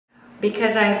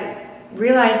because I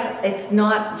realize it's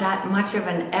not that much of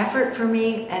an effort for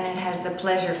me, and it has the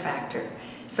pleasure factor.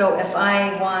 So if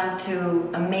I want to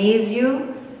amaze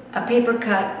you, a paper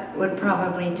cut would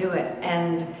probably do it.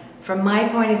 And from my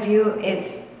point of view,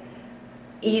 it's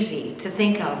easy to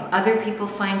think of. Other people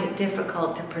find it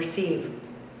difficult to perceive.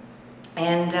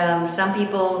 And some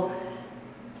people,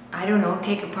 I don't know,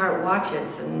 take apart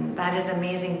watches, and that is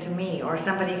amazing to me. Or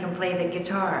somebody can play the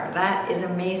guitar. That is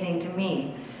amazing to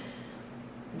me.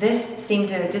 This seemed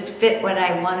to just fit what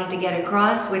I wanted to get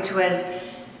across, which was,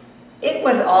 it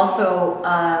was also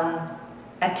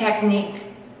a technique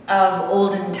of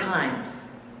olden times,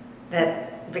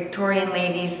 that Victorian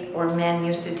ladies or men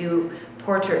used to do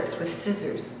portraits with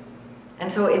scissors.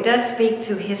 And so it does speak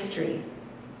to history.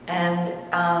 And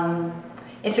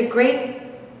it's a great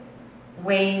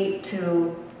way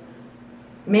to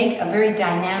make a very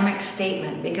dynamic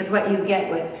statement, because what you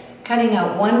get with cutting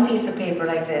out one piece of paper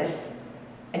like this,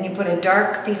 and you put a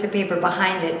dark piece of paper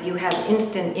behind it, you have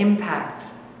instant impact.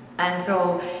 And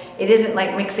so it isn't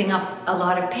like mixing up a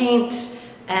lot of paints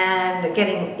and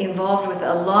getting involved with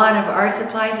a lot of art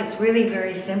supplies. It's really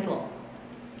very simple,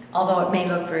 although it may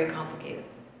look very complicated.